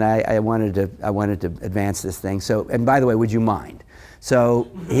something. I wanted to advance this thing. So, and by the way, would you mind?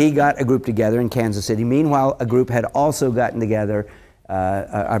 So he got a group together in Kansas City. Meanwhile, a group had also gotten together,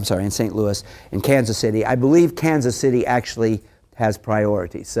 in St. Louis, in Kansas City. I believe Kansas City actually has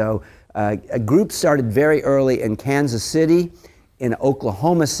priority. So a group started very early in Kansas City, in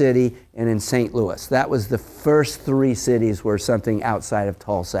Oklahoma City, and in St. Louis. That was the first 3 cities where something outside of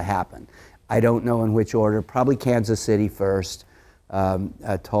Tulsa happened. I don't know in which order, probably Kansas City first,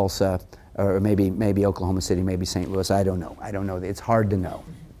 Tulsa, or maybe Oklahoma City, maybe St. Louis. I don't know. I don't know. It's hard to know.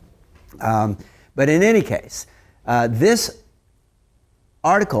 But in any case, this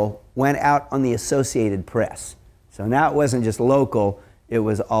article went out on the Associated Press. So now it wasn't just local, it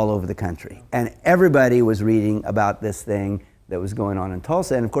was all over the country. And everybody was reading about this thing that was going on in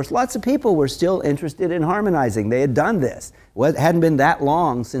Tulsa. And of course, lots of people were still interested in harmonizing. They had done this. It hadn't been that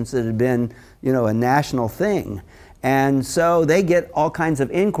long since it had been, you know, a national thing. And so they get all kinds of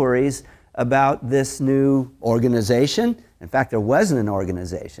inquiries about this new organization. In fact, there wasn't an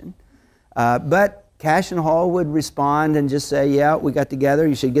organization. But Cash and Hall would respond and just say, yeah, we got together,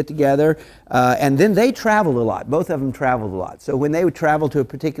 you should get together. And then they traveled a lot. Both of them traveled a lot. So when they would travel to a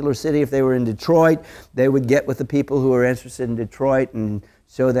particular city, if they were in Detroit, they would get with the people who were interested in Detroit and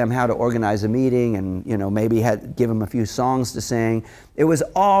show them how to organize a meeting and, you know, maybe give them a few songs to sing. It was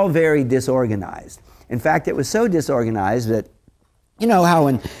all very disorganized. In fact, it was so disorganized that, you know how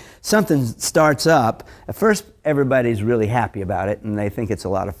when something starts up, at first everybody's really happy about it and they think it's a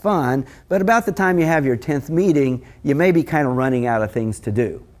lot of fun, but about the time you have your 10th meeting, you may be kind of running out of things to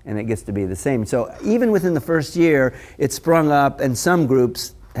do, and it gets to be the same. So even within the first year, it sprung up and some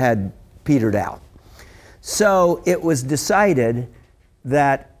groups had petered out. So it was decided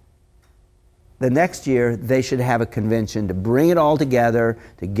that the next year they should have a convention to bring it all together,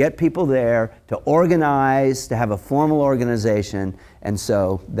 to get people there, to organize, to have a formal organization, and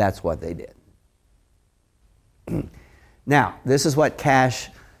so that's what they did. Now, this is what Cash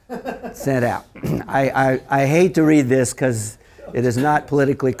sent out. I hate to read this because it is not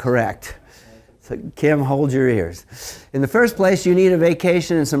politically correct. So Kim, hold your ears. In the first place, you need a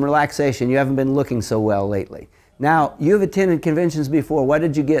vacation and some relaxation. You haven't been looking so well lately. Now, you've attended conventions before. What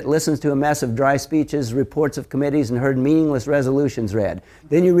did you get? Listens to a mess of dry speeches, reports of committees, and heard meaningless resolutions read.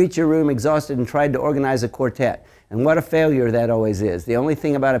 Then you reach your room exhausted and tried to organize a quartet. And what a failure that always is. The only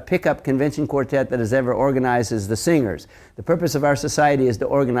thing about a pickup convention quartet that is ever organized is the singers. The purpose of our society is to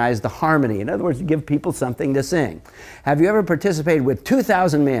organize the harmony. In other words, to give people something to sing. Have you ever participated with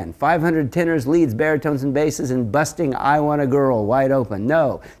 2,000 men, 500 tenors, leads, baritones, and basses in busting I Want a Girl wide open?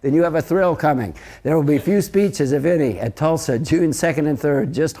 No. Then you have a thrill coming. There will be few speeches, if any, at Tulsa, June 2nd and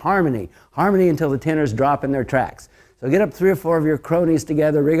 3rd. Just harmony. Harmony until the tenors drop in their tracks. So get up 3 or 4 of your cronies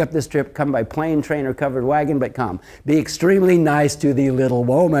together, rig up this trip, come by plane, train, or covered wagon, but come. Be extremely nice to the little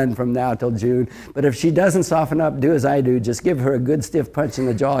woman from now till June. But if she doesn't soften up, do as I do. Just give her a good stiff punch in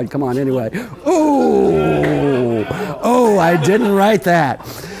the jaw and come on anyway. Ooh! Oh, I didn't write that.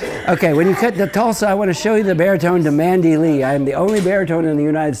 Okay, when you cut to Tulsa, I want to show you the baritone to Mandy Lee. I am the only baritone in the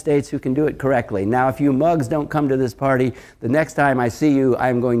United States who can do it correctly. Now, if you mugs don't come to this party, the next time I see you,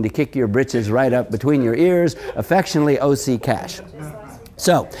 I'm going to kick your britches right up between your ears. Affectionately, O.C. Cash.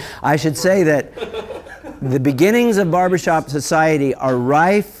 So, I should say that the beginnings of barbershop society are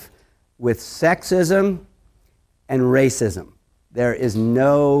rife with sexism and racism. There is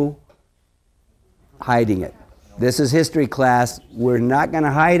no hiding it. This is history class. We're not going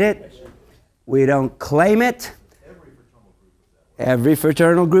to hide it. We don't claim it. Every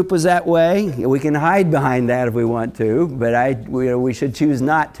fraternal group was that way. We can hide behind that if we want to, but we should choose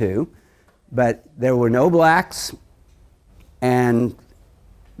not to. But there were no blacks, and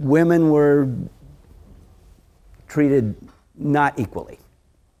women were treated not equally.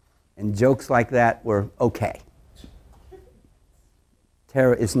 And jokes like that were okay.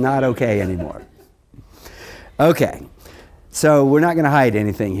 Terror is not okay anymore. Okay, so we're not going to hide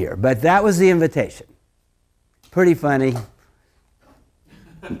anything here, but that was the invitation. Pretty funny.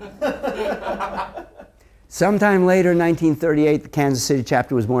 Sometime later, in 1938, the Kansas City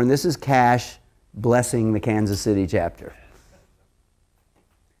chapter was born. This is Cash blessing the Kansas City chapter.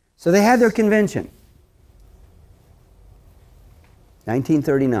 So they had their convention.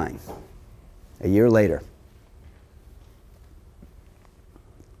 1939, a year later.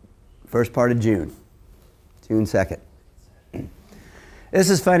 First part of June, June 2nd. This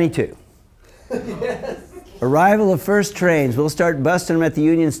is funny too. Yes. Arrival of first trains. We'll start busting them at the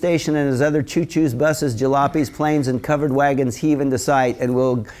Union Station, and as other choo-choos, buses, jalopies, planes, and covered wagons heave into sight, and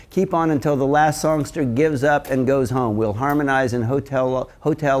we'll keep on until the last songster gives up and goes home. We'll harmonize in hotel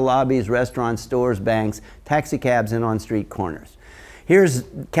lobbies, restaurants, stores, banks, taxicabs, and on street corners. Here's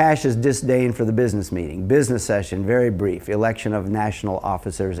Cash's disdain for the business meeting. Business session, very brief. Election of national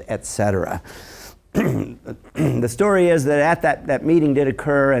officers, etc. The story is that that meeting did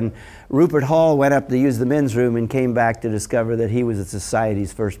occur, and Rupert Hall went up to use the men's room and came back to discover that he was the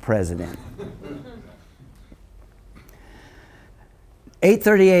society's first president.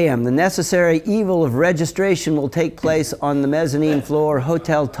 8:30 a.m. The necessary evil of registration will take place on the mezzanine floor,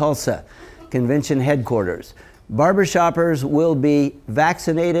 Hotel Tulsa, convention headquarters. Barbershoppers will be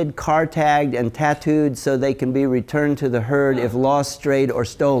vaccinated, car tagged, and tattooed so they can be returned to the herd if lost, strayed, or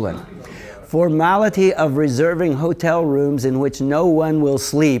stolen. Formality of reserving hotel rooms in which no one will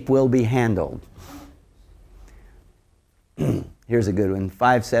sleep will be handled. Here's a good one,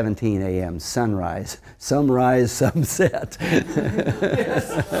 5:17 a.m., sunrise. Some rise, some set.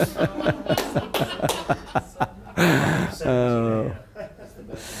 Oh.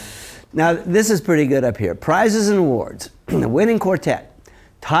 Now, this is pretty good up here. Prizes and awards. The winning quartet.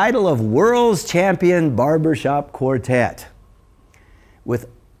 Title of World's Champion Barbershop Quartet. With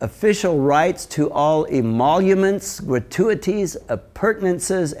official rights to all emoluments, gratuities,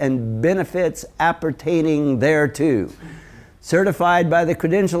 appurtenances, and benefits appertaining thereto. Certified by the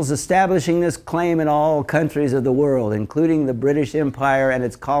credentials establishing this claim in all countries of the world, including the British Empire and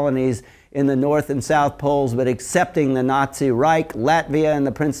its colonies in the North and South Poles, but excepting the Nazi Reich, Latvia, and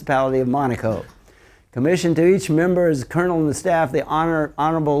the Principality of Monaco. Commissioned to each member as Colonel in the staff, the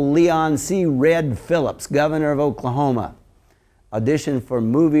Honorable Leon C. Red Phillips, Governor of Oklahoma. Audition for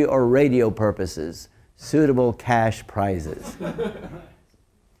movie or radio purposes. Suitable cash prizes.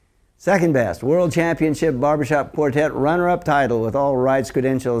 Second best, World Championship Barbershop Quartet, runner-up title with all rights,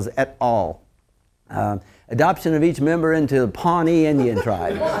 credentials et al. Adoption of each member into the Pawnee Indian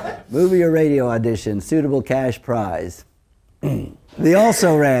tribe. Movie or radio audition, suitable cash prize. The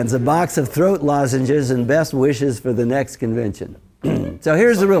also-rans, a box of throat lozenges and best wishes for the next convention. So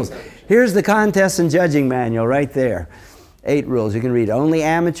here's the rules. Here's the contest and judging manual right there. 8 rules. You can read. Only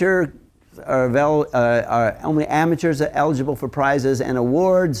amateurs are eligible for prizes and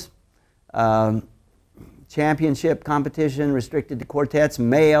awards. Championship competition restricted to quartets,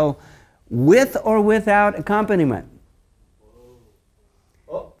 male, with or without accompaniment.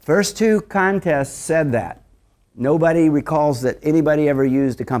 First 2 contests said that. Nobody recalls that anybody ever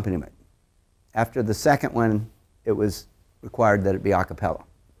used accompaniment. After the second one, it was required that it be a cappella.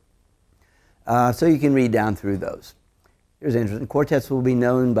 So you can read down through those. Here's interesting. Quartets will be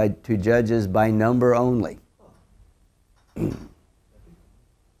known to judges by number only.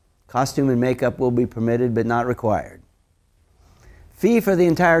 Costume and makeup will be permitted but not required. Fee for the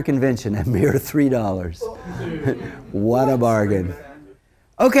entire convention, a mere $3. What a bargain.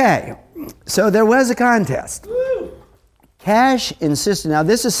 Okay, so there was a contest. Cash insisted, now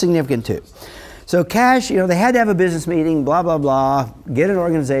this is significant too. So Cash, they had to have a business meeting, blah, blah, blah, get an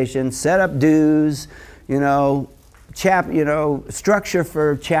organization, set up dues, structure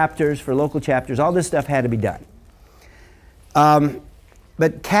for chapters, for local chapters, all this stuff had to be done.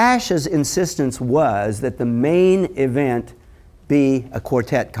 But Cash's insistence was that the main event be a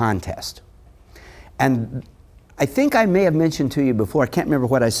quartet contest. And I think I may have mentioned to you before, I can't remember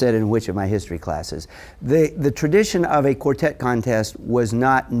what I said in which of my history classes, the tradition of a quartet contest was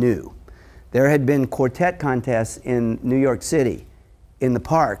not new. There had been quartet contests in New York City, in the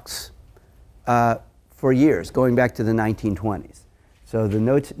parks, for years, going back to the 1920s. So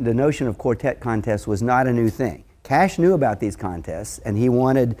the notion of quartet contests was not a new thing. Cash knew about these contests, and he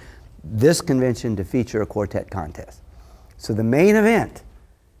wanted this convention to feature a quartet contest. So the main event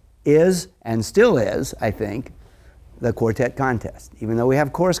is, and still is, I think, the quartet contest. Even though we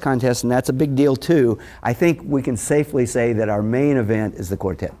have chorus contests, and that's a big deal too, I think we can safely say that our main event is the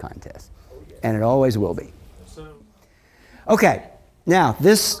quartet contest. And it always will be. Okay, now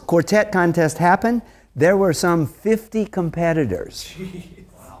this quartet contest happened. There were some 50 competitors.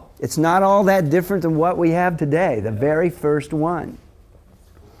 It's not all that different than what we have today, the very first one.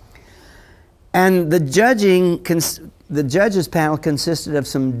 And the judges panel consisted of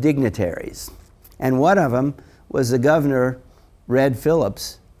some dignitaries. And one of them was the governor, Red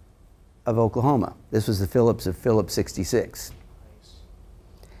Phillips of Oklahoma. This was the Phillips of Phillips 66.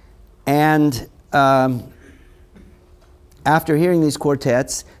 And after hearing these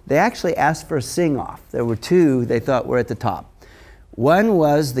quartets, they actually asked for a sing-off. There were two they thought were at the top. One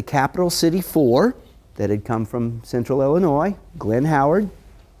was the Capital City Four that had come from Central Illinois, Glenn Howard,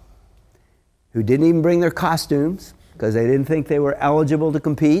 who didn't even bring their costumes because they didn't think they were eligible to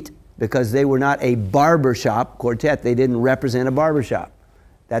compete because they were not a barbershop quartet. They didn't represent a barbershop.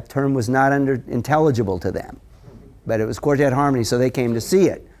 That term was not intelligible to them. But it was quartet harmony, so they came to see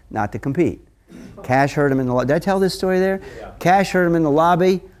it, not to compete. Cash heard him in the lobby. Did I tell this story there? Yeah. Cash heard him in the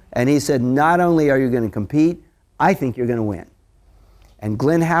lobby, and he said, not only are you going to compete, I think you're going to win. And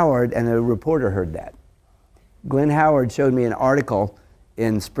Glenn Howard, and a reporter heard that. Glenn Howard showed me an article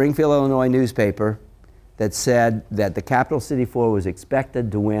in Springfield, Illinois newspaper that said that the Capital City Four was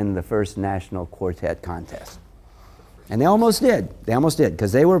expected to win the first national quartet contest. And they almost did. They almost did,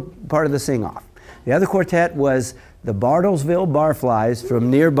 because they were part of the sing-off. The other quartet was the Bartlesville Barflies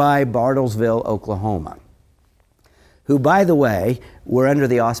from nearby Bartlesville, Oklahoma, who, by the way, were under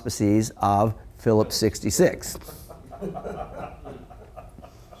the auspices of Phillips 66.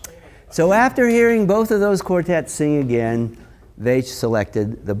 So after hearing both of those quartets sing again, they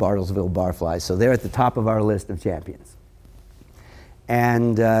selected the Bartlesville Barflies. So they're at the top of our list of champions.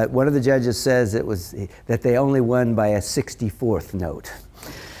 And one of the judges says it was that they only won by a 64th note.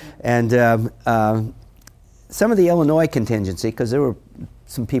 And some of the Illinois contingency, because there were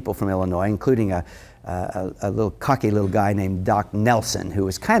some people from Illinois, including a little cocky little guy named Doc Nelson, who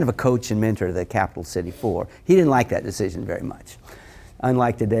was kind of a coach and mentor to the Capital City Four. He didn't like that decision very much,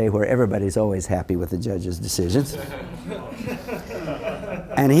 unlike today where everybody's always happy with the judges' decisions.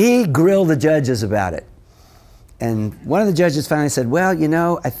 And he grilled the judges about it. And one of the judges finally said, well, you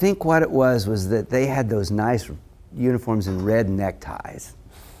know, I think what it was that they had those nice uniforms and red neckties.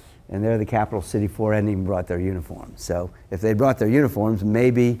 And they're the Capital City Four, hadn't even brought their uniforms. So if they brought their uniforms,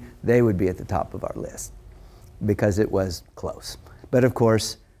 maybe they would be at the top of our list because it was close. But of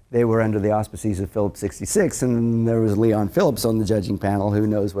course, they were under the auspices of Phillips 66, and there was Leon Phillips on the judging panel. Who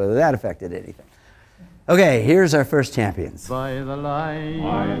knows whether that affected anything. Okay, here's our first champions. By the light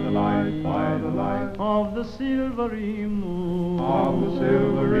of the silvery moon,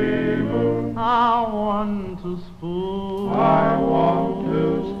 I want to spoon,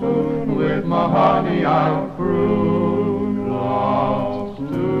 with my honey I'll croon, lost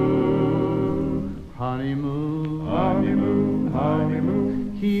to honeymoon,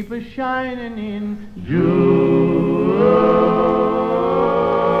 keep a shining in June.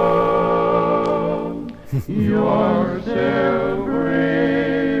 Your silvery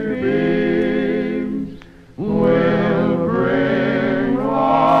beams will bring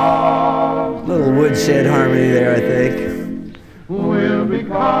us. Little woodshed harmony there, I think. We'll be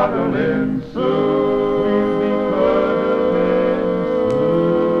cuddling soon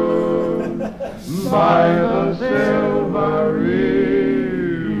by the silvery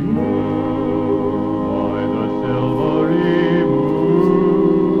moon,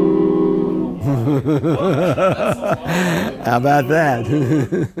 How about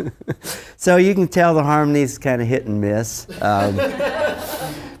that? So you can tell the harmony's kind of hit and miss.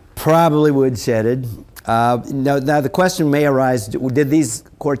 Probably woodshedded. Now the question may arise, did these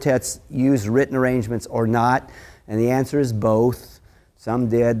quartets use written arrangements or not? And the answer is both. Some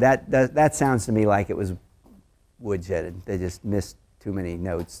did. That sounds to me like it was woodshedded. They just missed too many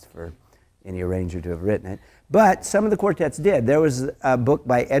notes for any arranger to have written it. But some of the quartets did. There was a book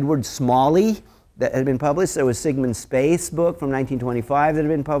by Edward Smalley that had been published. There was Sigmund Spaeth's book from 1925 that had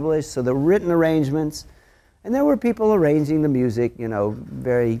been published. So the written arrangements, and there were people arranging the music, you know,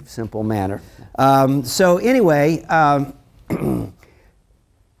 very simple manner. So anyway,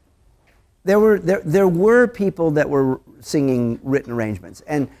 there were people that were singing written arrangements,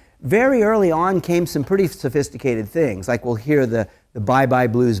 and very early on came some pretty sophisticated things, like we'll hear the Bye Bye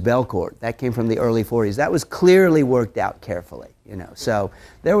Blues Bell Chord. That came from the early 40s. That was clearly worked out carefully, you know. So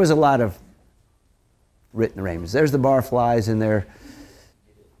there was a lot of written arrangements. There's the Barflies in their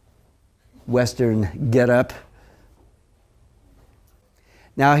Western get-up.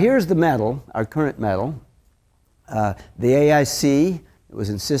 Now here's the medal, our current medal. The AIC was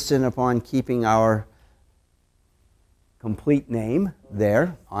insistent upon keeping our complete name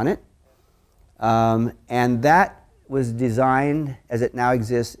there on it. And that was designed as it now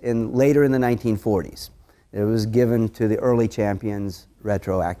exists later in the 1940s. It was given to the early champions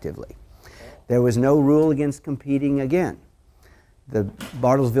retroactively. There was no rule against competing again. The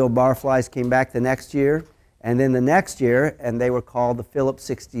Bartlesville Barflies came back the next year, and then the next year, and they were called the Phillips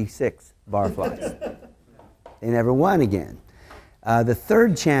 66 Barflies. They never won again. The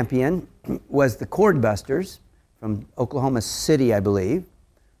third champion was the Cordbusters from Oklahoma City, I believe.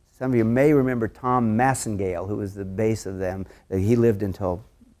 Some of you may remember Tom Massengale, who was the bass of them. He lived until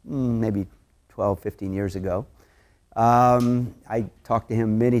maybe 12, 15 years ago. I talked to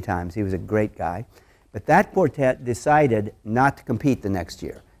him many times. He was a great guy. But that quartet decided not to compete the next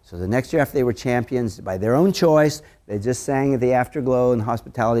year. So the next year after they were champions, by their own choice, they just sang at the Afterglow and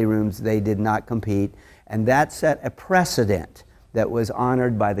hospitality rooms. They did not compete. And that set a precedent that was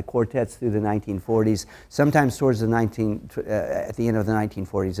honored by the quartets through the 1940s. Sometimes towards the at the end of the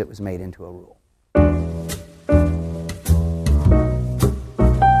 1940s, it was made into a rule.